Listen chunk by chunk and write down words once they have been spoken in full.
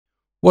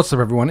What's up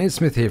everyone, it's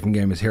Smith here from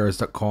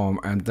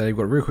GamersHeroes.com, and today I've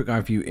got a real quick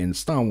guide for you in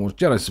Star Wars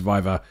Jedi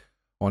Survivor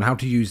on how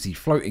to use the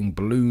floating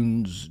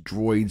balloons,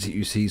 droids that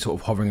you see sort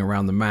of hovering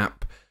around the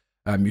map.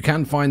 You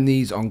can find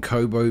these on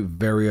Kobo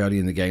very early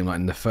in the game, like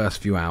in the first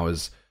few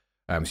hours,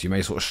 so you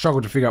may sort of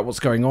struggle to figure out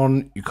what's going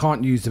on. You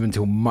can't use them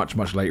until much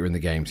later in the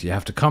game, so you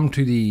have to come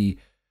to the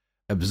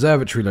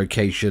observatory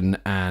location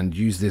and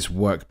use this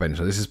workbench.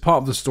 So this is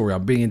part of the story.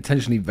 I'm being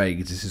intentionally vague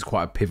because this is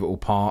quite a pivotal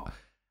part.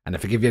 And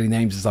if I give you any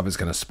names and stuff, it's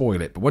going to spoil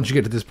it. But once you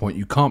get to this point,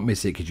 you can't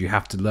miss it because you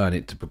have to learn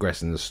it to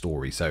progress in the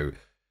story. So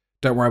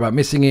don't worry about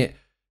missing it.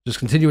 Just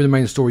continue with the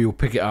main story. You'll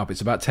pick it up.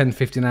 It's about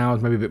 10-15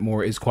 hours, maybe a bit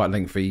more. It is quite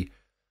lengthy.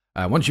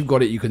 Once you've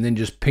got it, you can then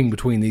just ping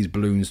between these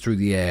balloons through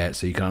the air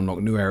so you can unlock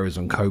new areas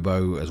on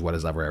Kobo as well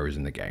as other areas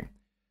in the game.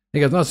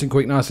 Hey guys, nice and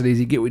quick, nice and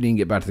easy. Get what you need and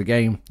get back to the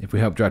game. If we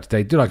helped you out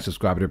today, do like and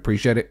subscribe. I'd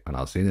appreciate it. And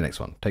I'll see you in the next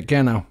one. Take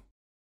care now.